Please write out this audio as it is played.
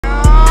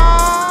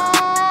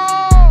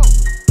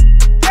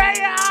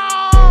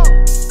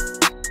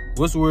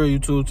What's the word,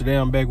 YouTube? Today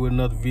I'm back with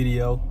another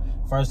video.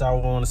 First, I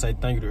want to say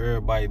thank you to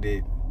everybody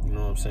that, you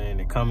know what I'm saying,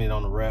 that commented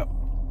on the rap,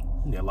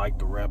 that liked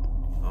the rap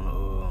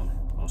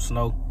on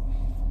Snow.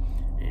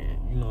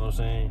 And you know what I'm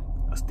saying,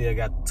 I still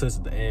got the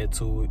touch to add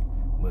to it.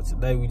 But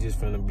today we just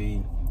finna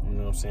be, you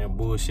know what I'm saying,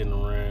 bullshitting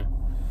around.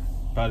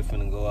 Probably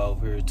finna go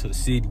out here to the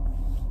city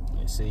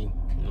and see,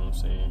 you know what I'm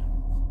saying,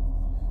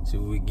 see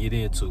what we get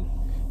into.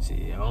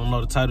 See, I don't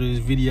know the title of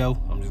this video.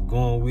 I'm just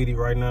going with it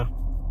right now.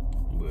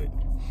 But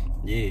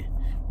yeah,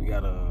 we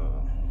got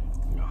a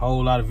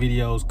whole lot of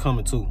videos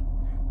coming too.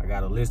 I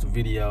got a list of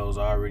videos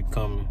already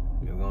coming.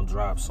 They're gonna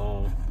drop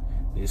soon.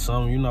 There's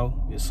something, you know,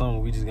 there's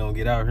something we just gonna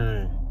get out here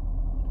and,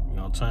 you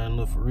know, turn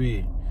up for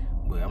real.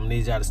 But I'm gonna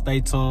need y'all to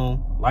stay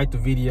tuned, like the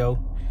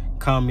video,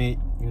 comment,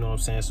 you know what I'm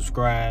saying,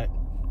 subscribe,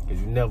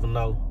 because you never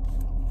know,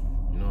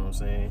 you know what I'm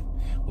saying,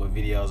 what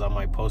videos I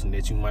might post and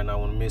that you might not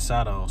want to miss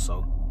out on.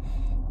 So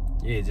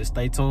yeah, just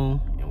stay tuned,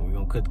 and we're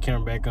gonna cut the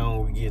camera back on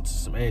when we get to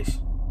some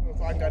action.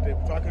 So I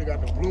could've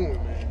got the blue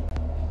one, man.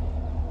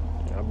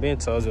 I've been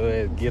told your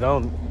ass get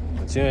on it,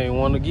 but you ain't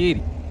want to get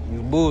it.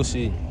 You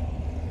bullshit.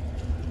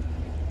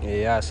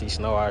 Yeah, I see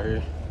Snow out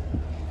here.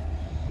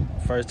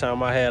 First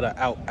time I had a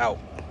out.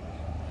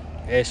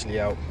 Actually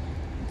out.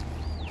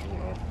 You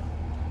know,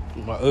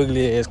 my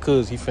ugly ass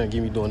cuz, he finna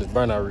get me doing this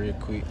burnout real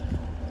quick.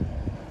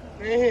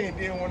 Man, he ain't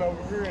did one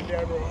over here and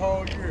down the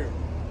whole year.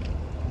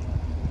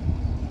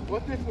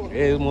 What's this for?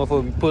 Yeah, this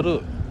motherfucker be put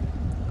up.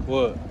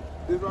 What?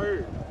 This right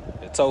here.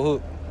 That toe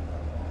hook.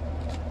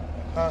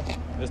 Huh?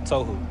 That's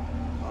toe hook.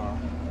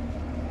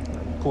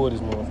 Pull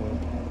this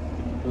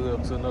motherfucker. Hook it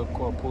up to another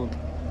car, pull it.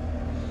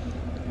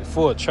 It's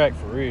for a track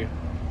for real.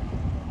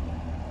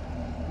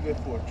 You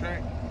get for a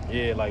track?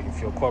 Yeah, like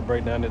if your car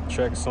break down at the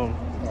track or something,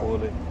 you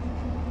pull it.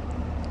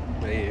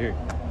 Right here.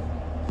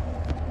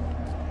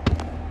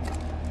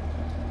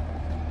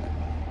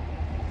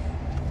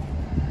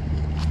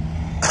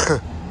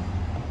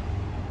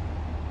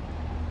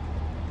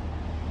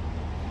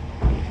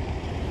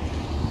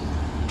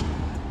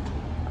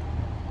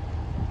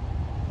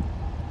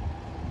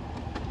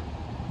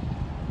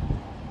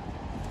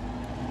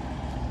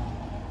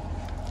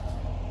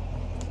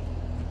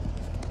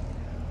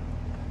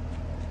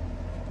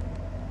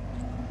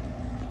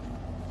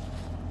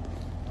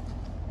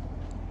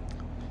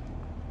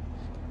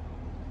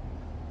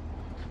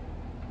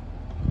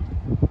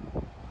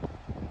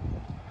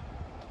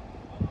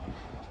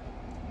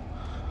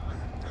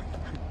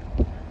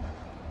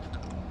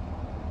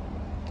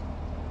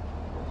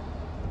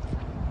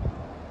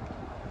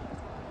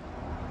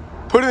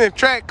 Put it in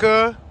track,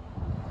 cuz.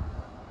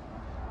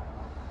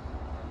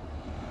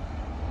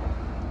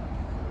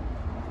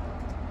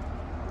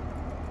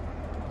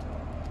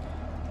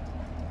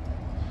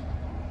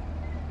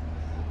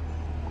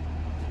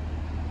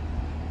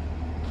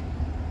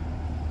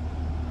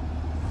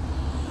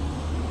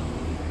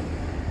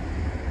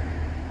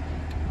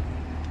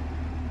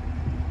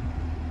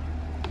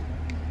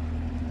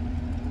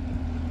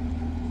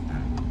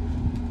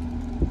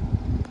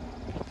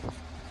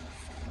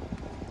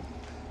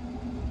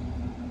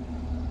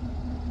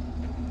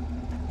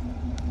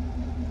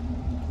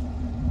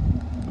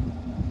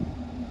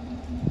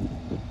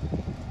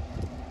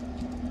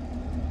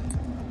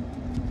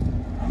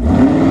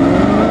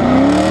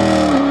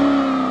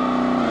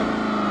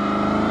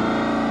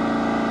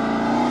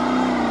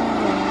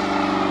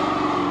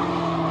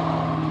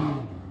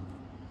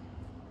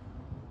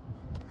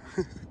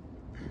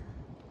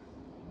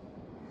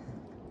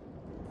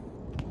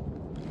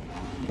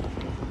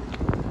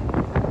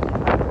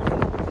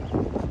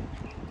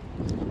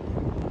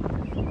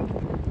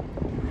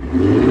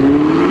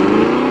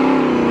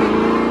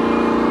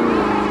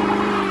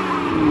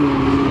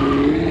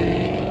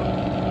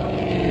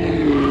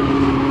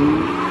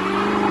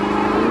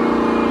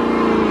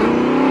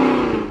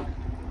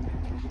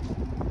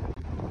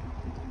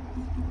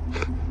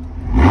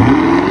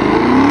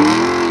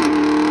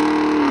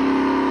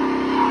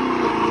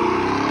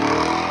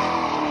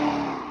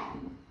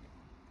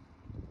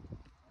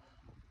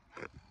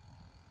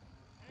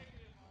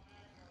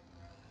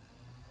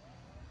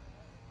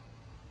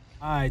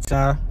 Alright,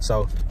 y'all.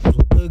 So,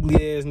 ugly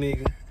ass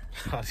nigga.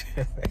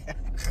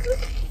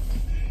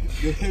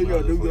 Yeah, you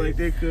gonna do me like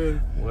that, cuz.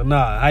 Well,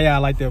 nah. How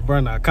y'all like that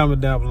burnout? Comment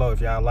down below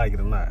if y'all like it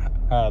or not.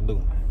 How I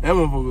do? That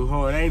motherfucker was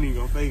hard. I ain't even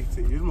gonna fake it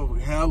to you. This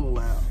motherfucker hella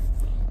loud.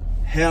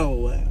 Hella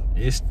loud.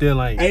 It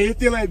still ain't. Hey, it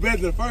still ain't better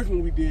than the first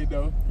one we did,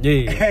 though.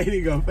 Yeah. I ain't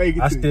even gonna fake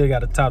it I to still got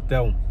to top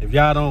that one. If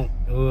y'all don't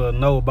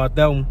know about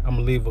that one, I'm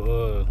gonna leave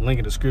a link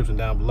in the description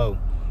down below.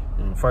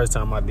 First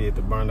time I did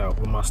the burnout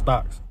with my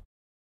stocks.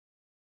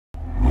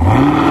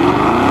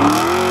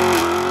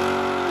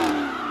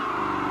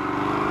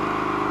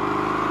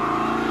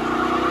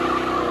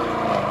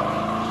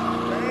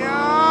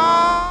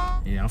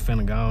 Yeah, I'm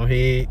finna go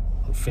ahead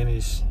and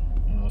finish,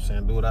 you know what I'm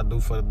saying, do what I do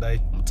for the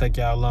day. I'm gonna take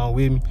y'all along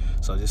with me,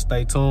 so just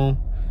stay tuned.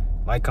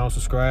 Like, comment,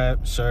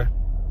 subscribe, share,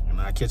 and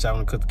I'll catch y'all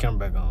when I cut the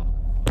camera back on.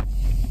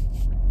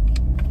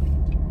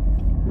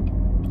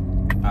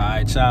 All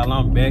right, y'all,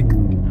 I'm back.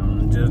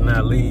 I'm just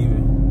not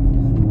leaving.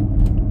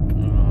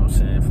 You know what I'm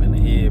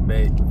head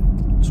back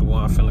to where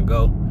I'm finna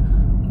go.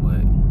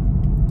 But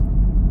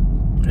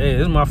hey,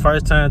 this is my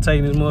first time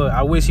taking this mud.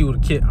 I wish he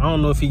would've kept. I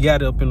don't know if he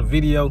got it up in the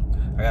video.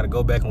 I gotta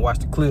go back and watch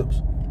the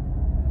clips.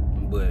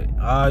 But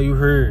all you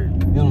heard,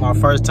 this is my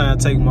first time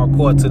taking my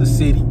car to the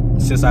city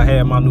since I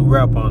had my new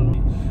wrap on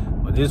me.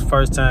 But this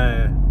first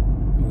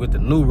time with the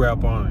new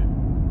wrap on it.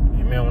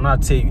 And man, when I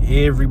tell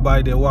you,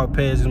 everybody that walked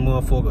past this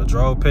motherfucker,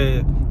 drove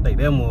past, like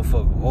that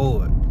motherfucker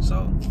hard.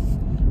 So,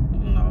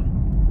 you know,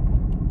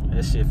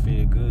 that shit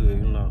feel good,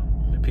 you know.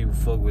 And people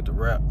fuck with the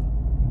rap.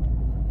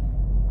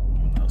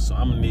 You know, so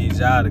I'm gonna need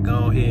y'all to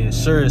go ahead and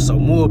share it so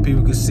more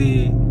people can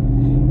see it.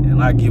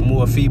 And I get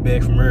more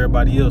feedback from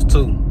everybody else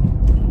too.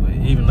 But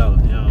even though,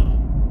 you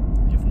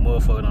know, if a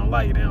motherfucker don't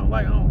like it, they don't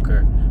like it, I don't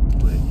care.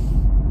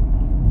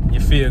 But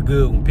it feel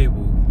good when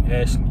people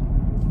actually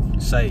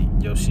say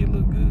your shit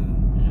look good,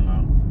 you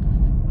know.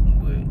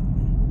 But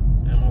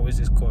damn, where's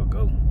this car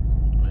go?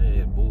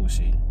 Man,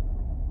 bullshit.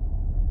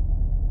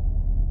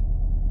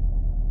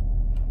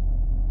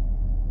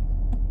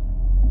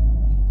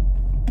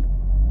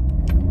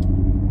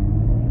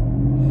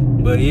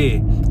 But yeah,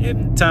 at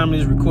the time of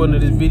this recording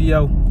of this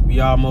video, we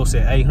almost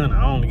at 800.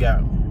 I only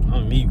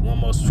need one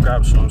more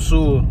subscriber, so I'm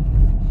sure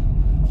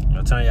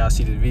by the time y'all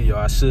see this video,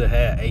 I should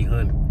have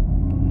 800.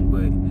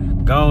 But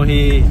go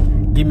ahead,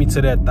 get me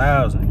to that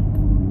 1,000,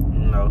 you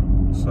know,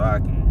 so I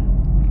can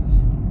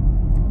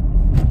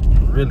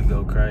really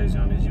go crazy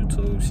on this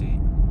YouTube shit.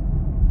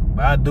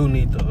 But I do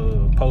need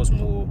to post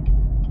more.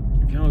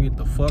 If you don't get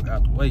the fuck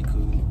out the way,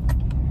 cool.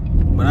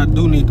 But I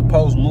do need to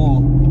post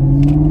more.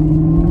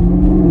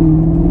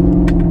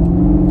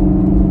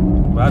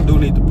 But I do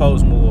need to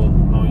post more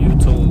on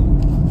YouTube.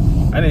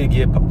 I need to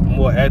get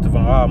more active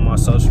on all my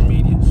social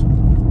medias.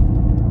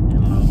 You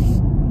know,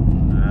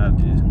 I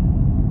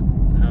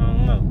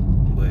don't know.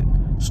 But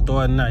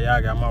starting out,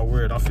 y'all got my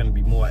word. I'm finna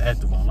be more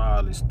active on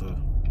all this stuff.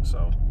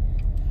 So,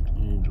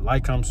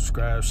 like, comment,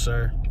 subscribe,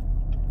 share.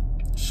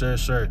 Share.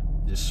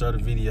 Just share the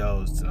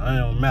videos. It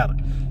don't matter.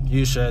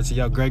 You share it to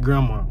your great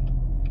grandma.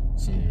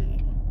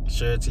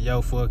 Share it to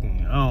your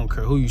fucking, I don't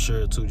care who you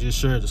share it to. Just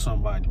share it to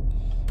somebody.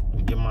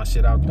 And get my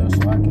shit out there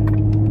so I can,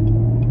 you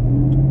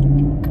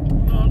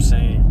know what I'm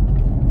saying?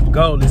 The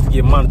goal is to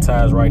get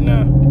monetized right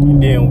now.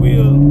 And then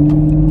we'll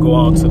go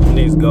on to the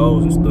next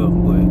goals and stuff.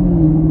 But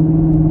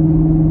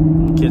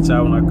I'll catch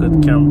y'all when I cut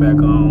the camera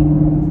back on.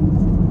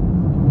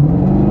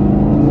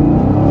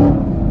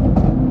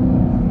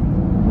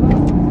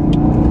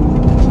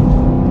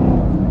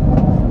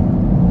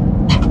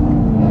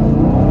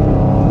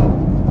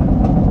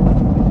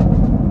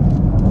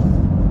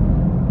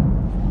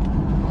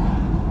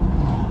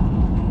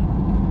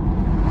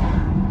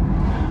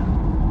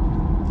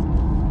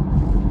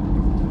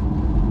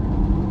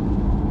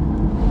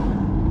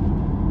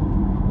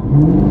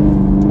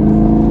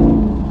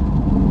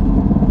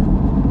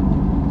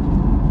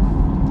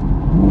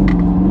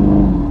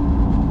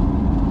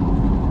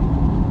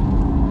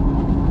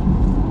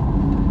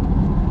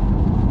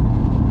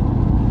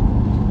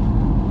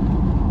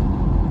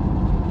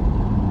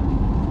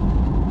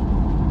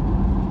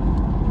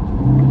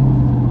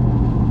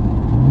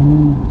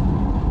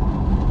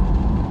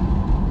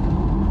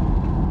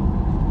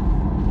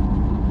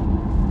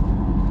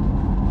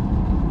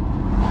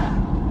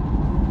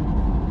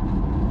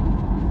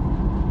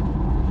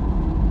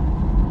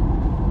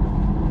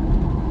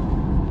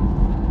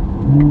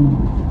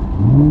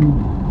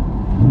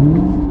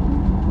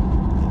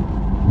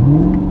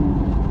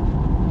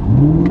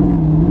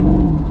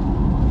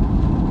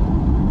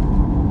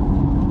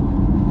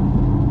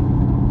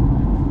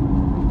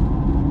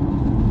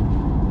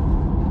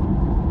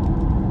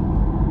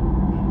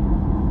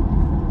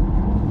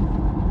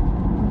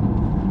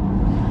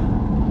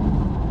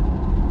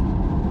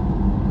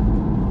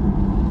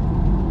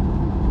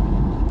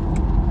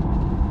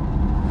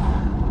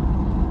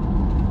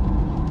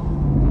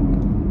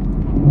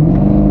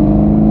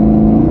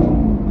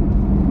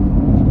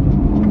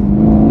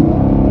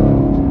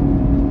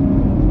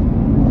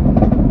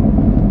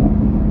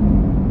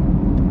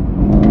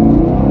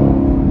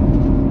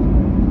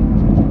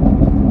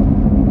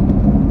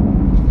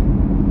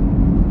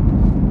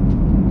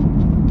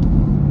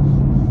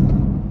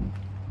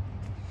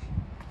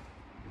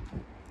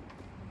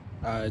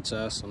 Alright,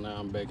 y'all, so now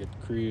I'm back at the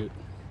crib.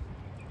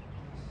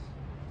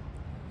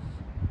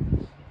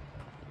 I'm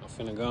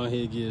finna go ahead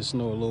and give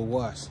Snow a little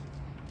wash.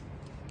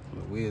 The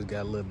wheels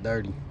got a little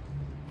dirty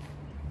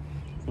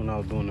when I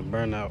was doing the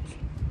burnouts.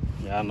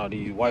 Y'all know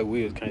these white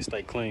wheels can't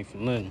stay clean for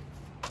nothing.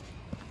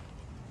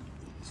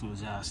 As soon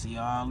as y'all see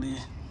all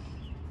this,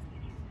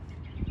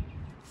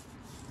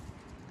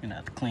 gonna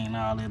have to clean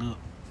all that up.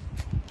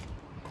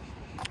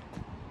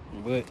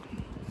 But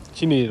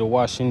she needed a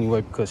wash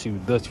anyway because she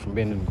was dusty from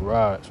being in the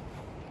garage.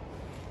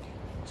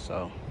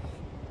 So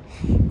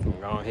I'm gonna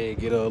go ahead and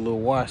get her a little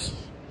wash.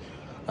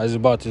 I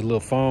just bought this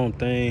little foam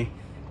thing,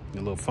 the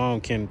little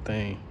foam can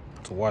thing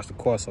to wash the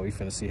car, so we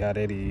finna see how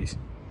that is.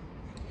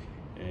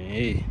 And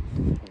yeah,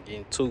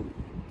 getting to it.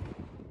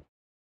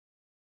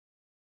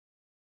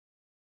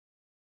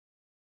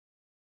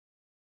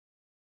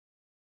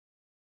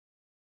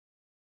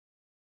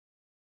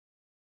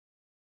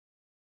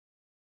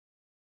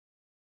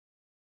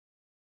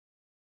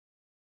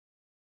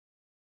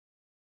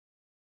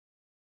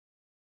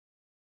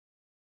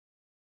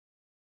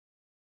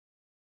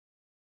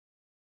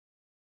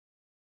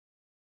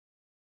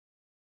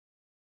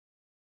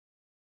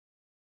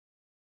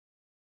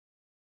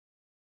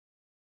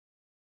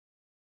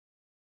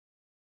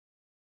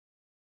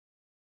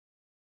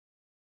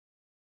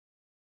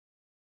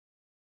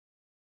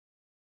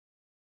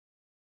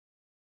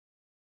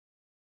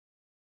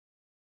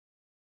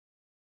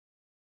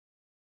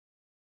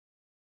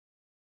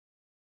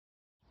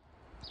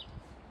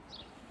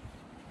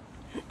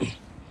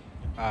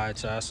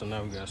 Alright, y'all, so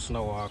now we got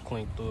snow all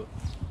cleaned up.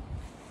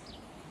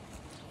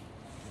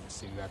 Let's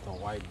see, we got them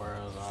white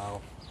burns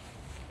all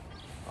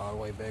the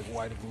way back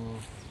white again.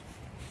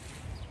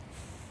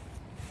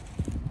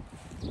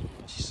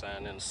 She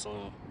signed in the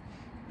sun.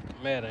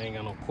 Mad I ain't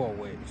got no car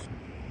wedge.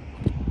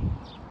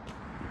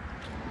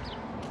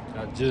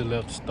 I just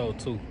left the store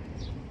too.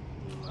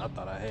 I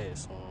thought I had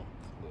some,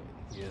 but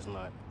guess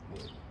not.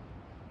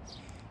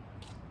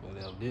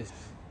 Whatever, this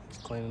is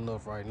clean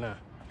enough right now.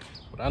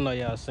 But I know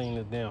y'all seen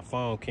this damn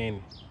phone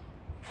candy.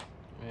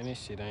 Man, this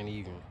shit ain't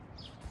even.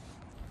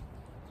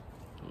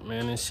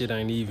 Man, this shit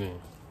ain't even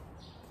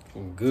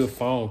good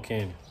phone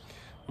candy.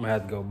 I'm gonna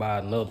have to go buy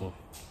another one.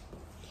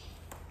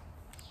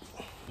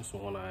 This is the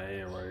one I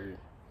had right here.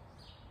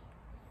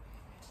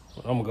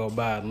 But I'm gonna go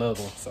buy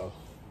another one, so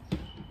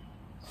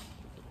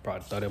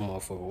probably throw that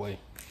motherfucker away.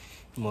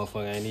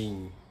 Motherfucker ain't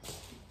even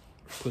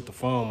put the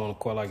foam on the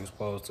car like it's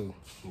supposed to,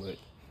 but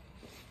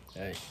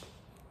hey.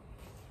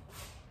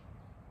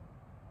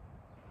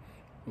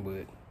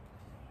 But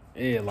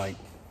yeah, like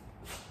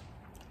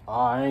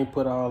I ain't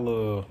put all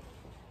the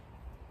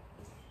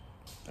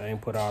I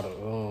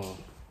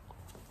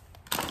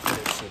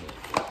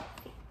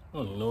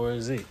don't know where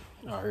is it.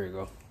 Oh, here you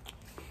go.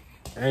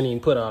 I ain't even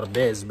put all the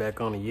bags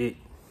back on it yet,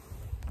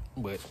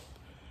 but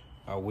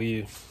I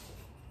will.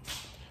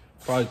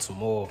 Probably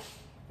tomorrow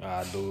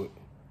I'll do it.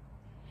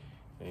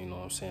 You know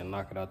what I'm saying?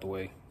 Knock it out the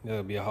way.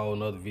 That'll be a whole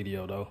nother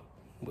video though.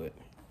 But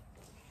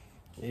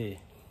yeah.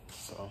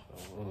 So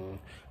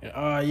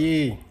and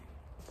yeah.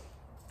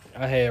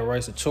 I had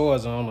race of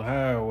chores on the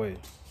highway,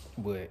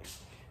 but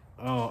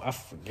I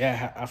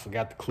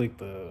forgot to click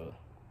I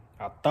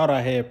thought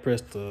I had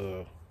pressed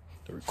the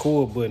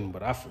record button,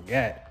 but I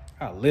forgot.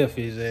 I left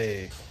his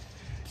ass.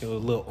 It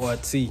was a little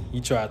RT.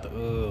 He tried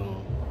to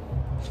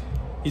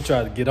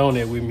get on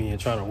there with me and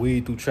trying to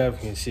weed through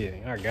traffic and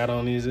shit. I got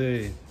on his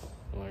ass.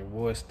 I'm like,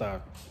 boy,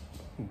 stop.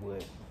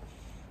 But,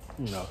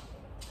 you know,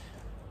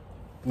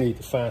 need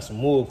to find some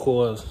more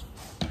cars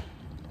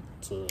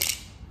to,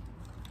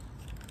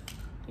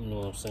 you know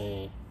what I'm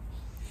saying,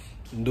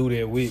 do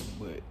that with.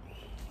 But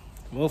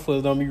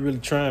motherfuckers don't be really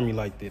trying me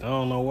like that. I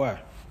don't know why.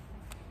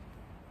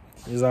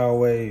 It's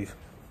always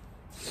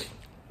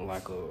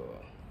like a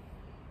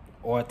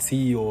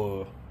RT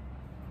or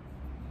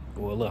a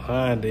little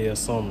Hyundai or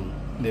something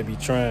that be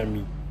trying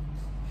me.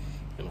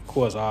 And of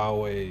course, I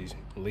always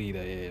lead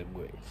their ass.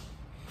 But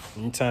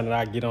anytime that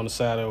I get on the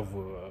side of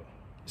a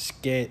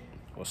scat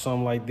or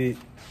something like that,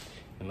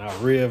 and I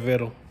rev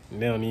at them,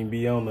 and they don't even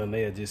be on them,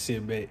 they'll just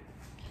sit back.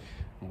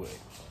 But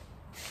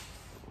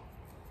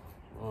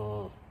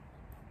I'm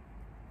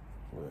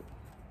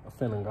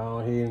finna go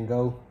ahead and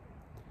go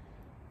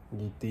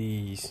to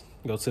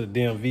the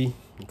DMV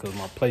because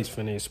my plate's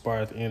finna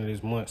expire at the end of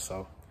this month,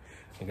 so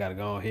I gotta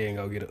go ahead and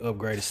go get an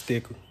upgraded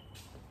sticker.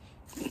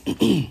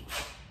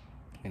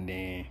 And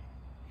then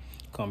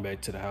come back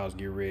to the house,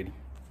 get ready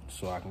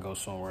so I can go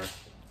somewhere.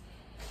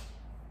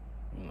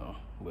 You know,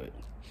 but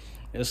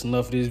that's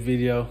enough of this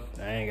video.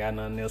 I ain't got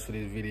nothing else for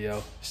this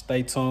video.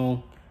 Stay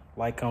tuned,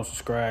 like, comment,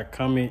 subscribe,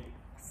 comment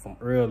from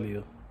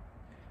earlier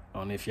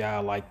on if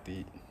y'all like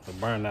the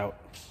burnout.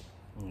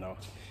 You know,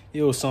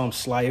 it was something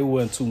slight, it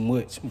wasn't too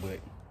much, but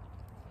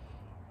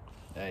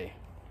hey,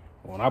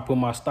 when I put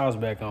my stops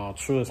back on,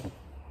 trust me,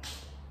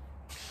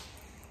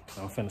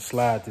 I'm finna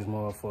slide this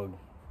motherfucker.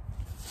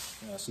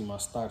 I see my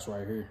stocks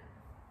right here.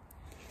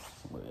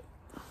 But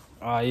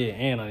oh yeah,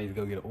 and I need to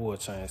go get an oil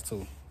change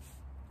too.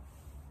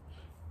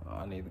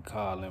 I need to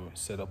call them and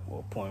set up an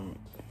appointment.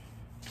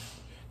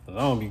 Cause I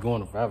don't be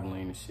going to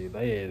Valvoline and shit.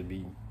 They had to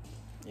be,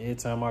 every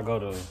time I go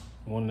to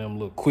one of them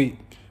little quick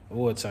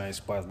oil change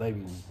spots, they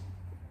be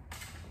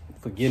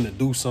forgetting to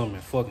do something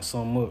and fucking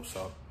something up.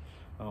 So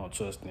I don't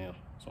trust them.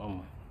 So I'm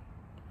gonna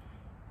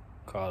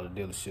call the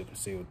dealership and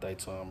see what they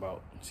talking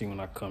about. See when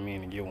I come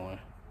in and get one.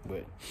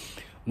 But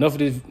enough of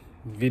this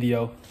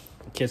video.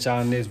 Catch y'all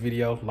in the next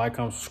video. Like,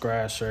 comment,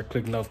 subscribe, share,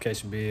 click the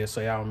notification bell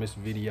so y'all don't miss the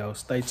video.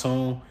 Stay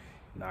tuned.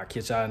 And I'll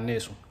catch y'all in the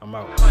next one. I'm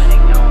out.